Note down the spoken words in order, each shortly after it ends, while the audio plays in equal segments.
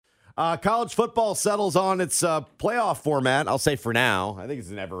College football settles on its playoff format. I'll say for now. I think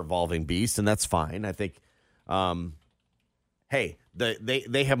it's an ever-evolving beast, and that's fine. I think,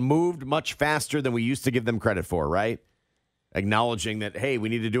 they have moved much faster than we used to give them credit for, right? Acknowledging that, hey, we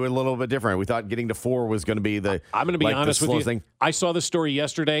need to do it a little bit different. We thought getting to 4 was going to be the. I'm going to be honest with you. Thing. I saw this story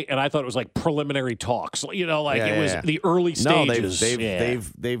yesterday, and I thought it was like preliminary talks. It was the early stages. No,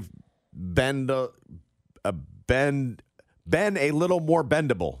 they've been a little more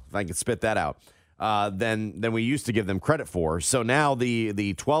bendable, if I can spit that out, than we used to give them credit for. So now the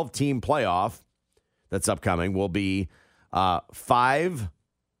 12-team playoff that's upcoming will be 5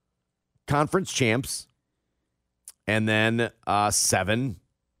 conference champs and then 7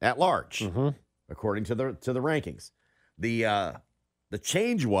 at large, according to the rankings. The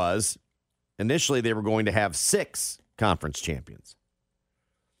change was initially they were going to have 6 conference champions,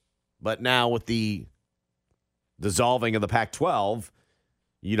 but now with the dissolving of the Pac-12,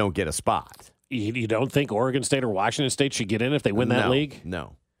 you don't get a spot. You don't think Oregon State or Washington State should get in if they win that league?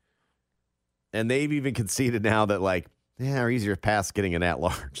 No. And they've even conceded now that, our easier pass getting an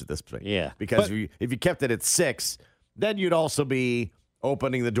at-large at this point. Yeah. Because if you kept it at 6, then you'd also be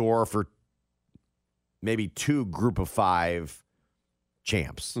opening the door for maybe 2 group of 5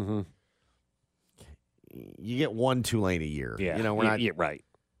 champs. Mm-hmm. You get 1 Tulane a year. Yeah. We're not right.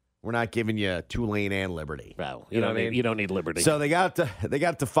 We're not giving you Tulane and Liberty. Well, you don't need Liberty. So they got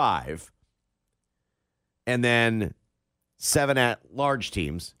to 5, and then 7 at-large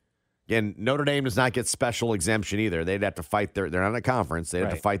teams. Again, Notre Dame does not get special exemption either. They'd have to fight they're not a conference. They'd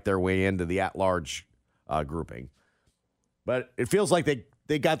have to fight their way into the at-large grouping. But it feels like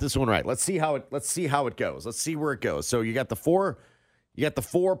they got this one right. Let's see how it goes. Let's see where it goes. So you got the 4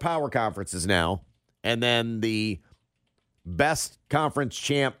 power conferences now, and then the best conference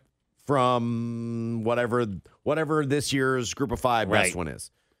champ from whatever this year's group of 5 best one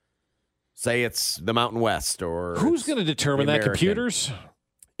is. Say it's the Mountain West or who's going to determine that? Computers?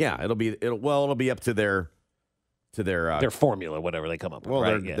 Yeah, it'll be up to their formula, whatever they come up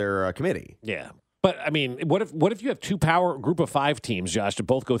with. Their committee. Yeah. But I mean, what if you have 2 power group of 5 teams, Josh, to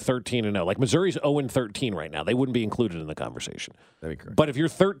both go 13-0? Like Missouri's 0-13 right now. They wouldn't be included in the conversation. That'd be correct. But if you're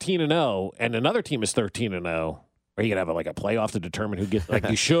 13-0 and another team is 13-0, are you going to have a playoff to determine who gets,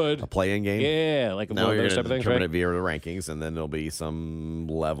 you should. A play-in game? Yeah, one of those type of things, right? It via the rankings, and then there'll be some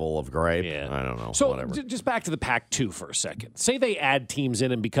level of gripe. Yeah. I don't know. So whatever. Just back to the Pac-2 for a second. Say they add teams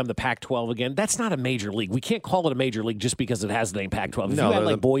in and become the Pac-12 again. That's not a major league. We can't call it a major league just because it has the name Pac-12. If you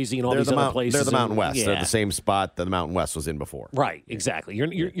had Boise and all these other places. They're the Mountain West. Yeah. They're the same spot that the Mountain West was in before. Right, exactly.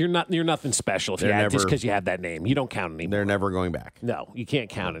 You're nothing special if just because you have that name. You don't count anymore. They're never going back. No, you can't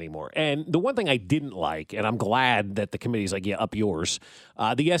count anymore. And the one thing I didn't like, and I'm glad that the committee's like, yeah, up yours.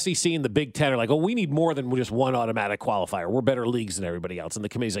 The SEC and the Big Ten are like, we need more than just 1 automatic qualifier. We're better leagues than everybody else. And the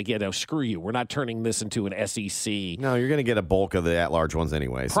committee's like, yeah, no, screw you. We're not turning this into an SEC. No, you're going to get a bulk of the at-large ones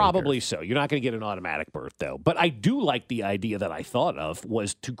anyway. Probably so. You're not going to get an automatic berth, though. But I do like the idea that I thought of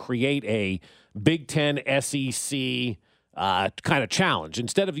was to create a Big Ten SEC kind of challenge.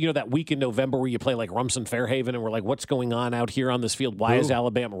 Instead of, that week in November where you play like Rumson Fairhaven and we're like, what's going on out here on this field? Why is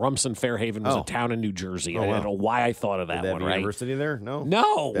Alabama? Rumson Fairhaven was a town in New Jersey. I don't know why I thought of that one, right? University there?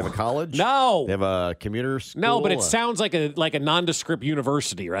 No. They have a college? No. They have a commuter school? No, but it sounds like a nondescript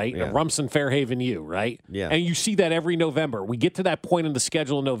university, right? Yeah. A Rumson Fairhaven U, right? Yeah. And you see that every November. We get to that point in the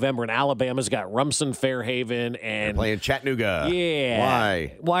schedule in November, and Alabama's got Rumson Fairhaven and they're playing Chattanooga. Yeah.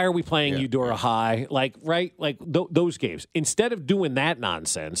 Why are we playing Eudora High? Those games. Instead of doing that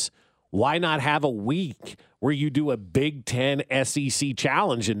nonsense, why not have a week where you do a Big Ten SEC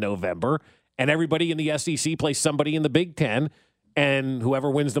challenge in November and everybody in the SEC plays somebody in the Big Ten, and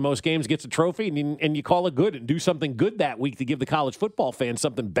whoever wins the most games gets a trophy, and you call it good and do something good that week to give the college football fans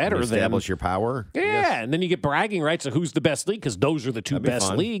something better than establish your power. Yeah, yes. And then you get bragging rights of who's the best league because those are the 2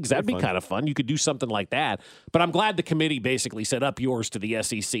 best leagues. That'd be kind of fun. You could do something like that. But I'm glad the committee basically set up yours to the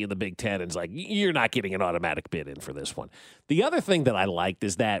SEC and the Big Ten and is like, you're not getting an automatic bid in for this one. The other thing that I liked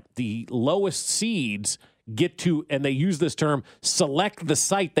is that the lowest seeds get to, and they use this term, select the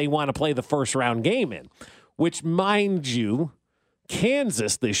site they want to play the first round game in, which, mind you,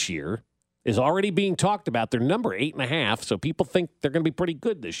 Kansas this year is already being talked about. They're number 8.5, so people think they're going to be pretty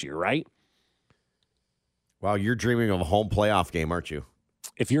good this year, right? Wow, you're dreaming of a home playoff game, aren't you?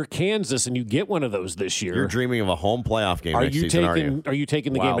 If you're Kansas and you get one of those this year, you're dreaming of a home playoff game next season, are you? Are you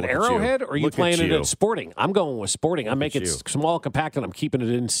taking the game at Arrowhead, or are you playing it at Sporting? I'm going with Sporting. I make it small, compact, and I'm keeping it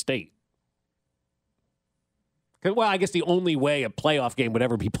in state. Well, I guess the only way a playoff game would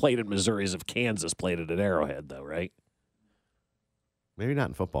ever be played in Missouri is if Kansas played it at Arrowhead, though, right? Maybe not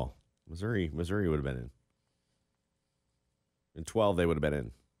in football. Missouri would have been in. In 12, they would have been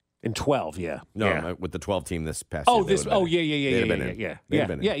in. In 12, yeah. No, yeah. with the 12 team this past year. Yeah.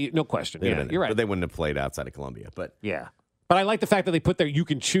 No question. Yeah, you're right. But they wouldn't have played outside of Columbia. But yeah. But I like the fact that they put there you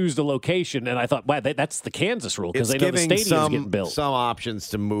can choose the location, and I thought, wow, that's the Kansas rule because they know the stadium's getting built. Some options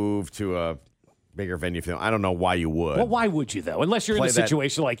to move to a bigger venue. I don't know why you would. Well, why would you, though? Unless you're in a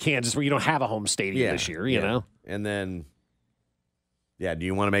situation like Kansas where you don't have a home stadium this year, you know? And then, do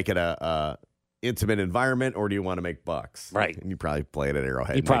you want to make it a intimate environment, or do you want to make bucks? Right. And you probably play it at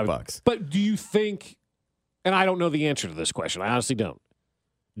Arrowhead and make bucks. But do you think, and I don't know the answer to this question, I honestly don't.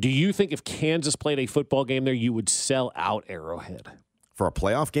 Do you think if Kansas played a football game there, you would sell out Arrowhead? For a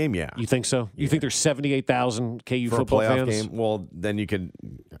playoff game, yeah. You think so? You think there's 78,000 KU for football a playoff fans? game? Well, then you can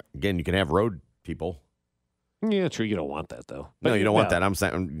have road people. Yeah, true. You don't want that, though. No, you don't want that. I'm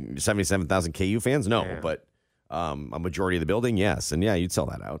saying 77,000 KU fans? No, but a majority of the building, yes. And, you'd sell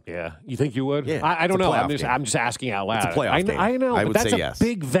that out. Yeah. You think you would? Yeah. I don't know. I'm just asking out loud. It's a playoff game. I know, I but would that's say a yes.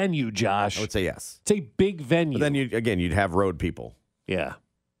 big venue, Josh. I would say yes. It's a big venue. But then, you'd have road people. Yeah,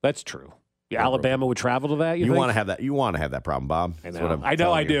 that's true. Yeah, Alabama would travel to that. You want to have that. You want to have that problem, Bob. I know.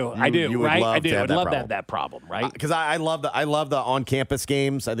 I do. I do. You would right? love I do. To have I'd that love problem. to have that problem. Right? Because I love the on-campus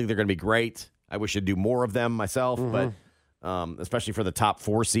games. I think they're going to be great. I wish I'd do more of them myself, but especially for the top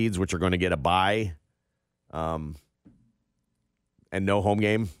 4 seeds, which are going to get a bye, and no home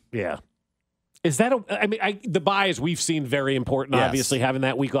game. Yeah. Is that the bye, as we've seen, very important. Yes. Obviously, having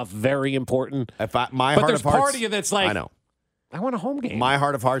that week off, very important. But there's part of you that's like, I know. I want a home game. My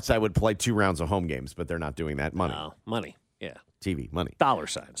heart of hearts, I would play 2 rounds of home games, but they're not doing that. Money. No, money. Yeah. TV, money. Dollar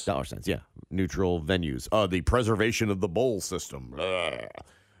signs. Dollar signs, yeah. Neutral venues. The preservation of the bowl system.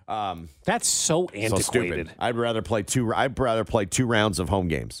 That's so antiquated. So stupid. I'd rather play 2 rounds of home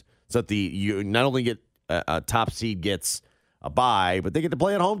games. So that you not only get a top seed gets a bye, but they get to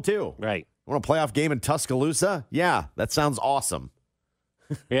play at home too. Right. Want a playoff game in Tuscaloosa? Yeah, that sounds awesome.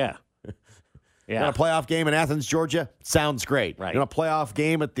 Yeah. Yeah. Want a playoff game in Athens, Georgia? Sounds great. Right. You want a playoff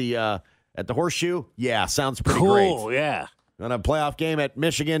game at the Horseshoe? Yeah, sounds pretty cool, great. Yeah. You want a playoff game at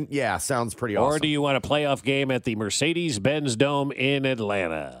Michigan? Yeah, sounds pretty awesome. Or do you want a playoff game at the Mercedes-Benz Dome in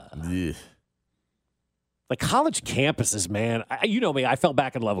Atlanta? Ugh. The college campuses, man. You know me. I fell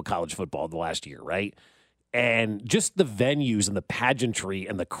back in love with college football the last year, right? And just the venues and the pageantry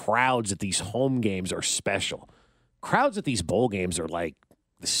and the crowds at these home games are special. Crowds at these bowl games are like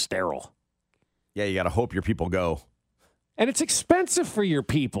sterile. Yeah, you got to hope your people go. And it's expensive for your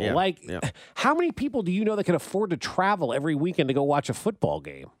people. How many people do you know that can afford to travel every weekend to go watch a football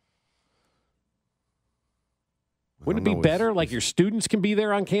game? Wouldn't it be better? Like your students can be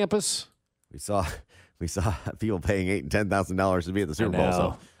there on campus? We saw people paying $8,000 and $10,000 to be at the Super Bowl.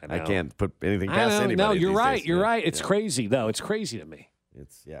 So I can't put anything past anybody. No, you're right. Days. You're right. It's crazy, though. It's crazy to me.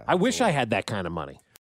 I wish I had that kind of money.